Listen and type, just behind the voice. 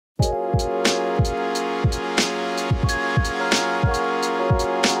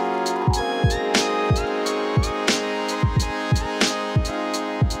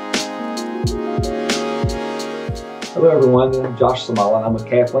everyone, I'm Josh Samala and I'm with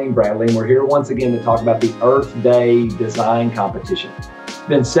Kathleen Bradley, and we're here once again to talk about the Earth Day Design Competition. It's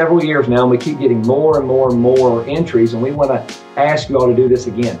been several years now and we keep getting more and more entries, and we want to ask you all to do this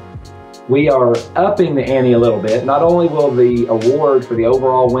again. We are upping the ante a little bit. Not only will the award for the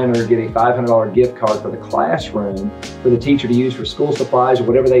overall winner get a $500 gift card for the classroom for the teacher to use for school supplies or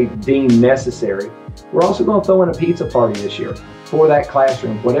whatever they deem necessary, we're also going to throw in a pizza party this year for that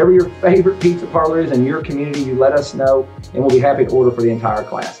classroom. Whatever your favorite pizza parlor is in your community, you let us know and we'll be happy to order for the entire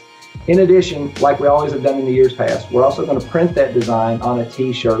class. In addition, like we always have done in the years past, we're also going to print that design on a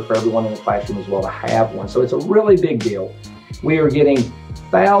t-shirt for everyone in the classroom as well to have one. So it's a really big deal. We are getting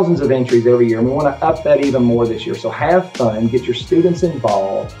thousands of entries every year and we want to up that even more this year. So have fun, get your students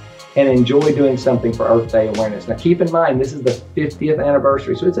involved, and enjoy doing something for Earth Day awareness. Now keep in mind, this is the 50th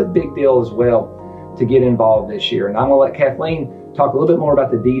anniversary, so it's a big deal as well to get involved this year. And I'm going to let Kathleen talk a little bit more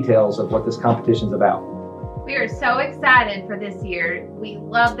about the details of what this competition is about. We are so excited for this year. We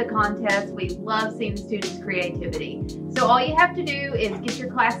love the contest. We love seeing the students' creativity. So all you have to do is get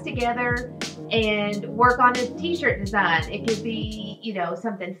your class together and work on a t-shirt design. It could be,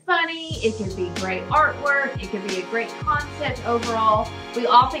 something funny. It could be great artwork. It could be a great concept overall. We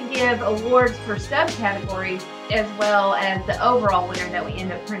often give awards for subcategories as well as the overall winner that we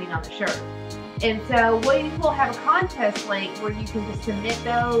end up printing on the shirt. And so we will have a contest link where you can just submit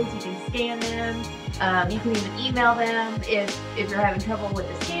those, you can scan them, you can even email them if you're having trouble with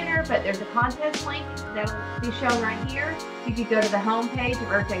the scanner, but there's a contest link that'll be shown right here. You could go to the homepage of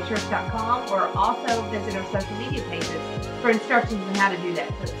EarthDayShirts.com or also visit our social media pages for instructions on how to do that.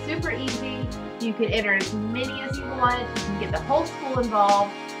 So it's super easy. You can enter as many as you want. You can get the whole school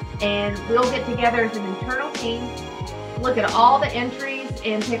involved, and we'll get together as an internal team, look at all the entries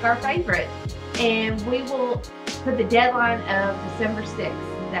and pick our favorite. And we will put the deadline of December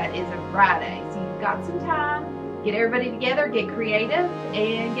 6th. That is a Friday. So you've got some time. Get everybody together, get creative,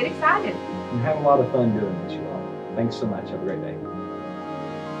 and get excited. And have a lot of fun doing this, you all. Thanks so much. Have a great day.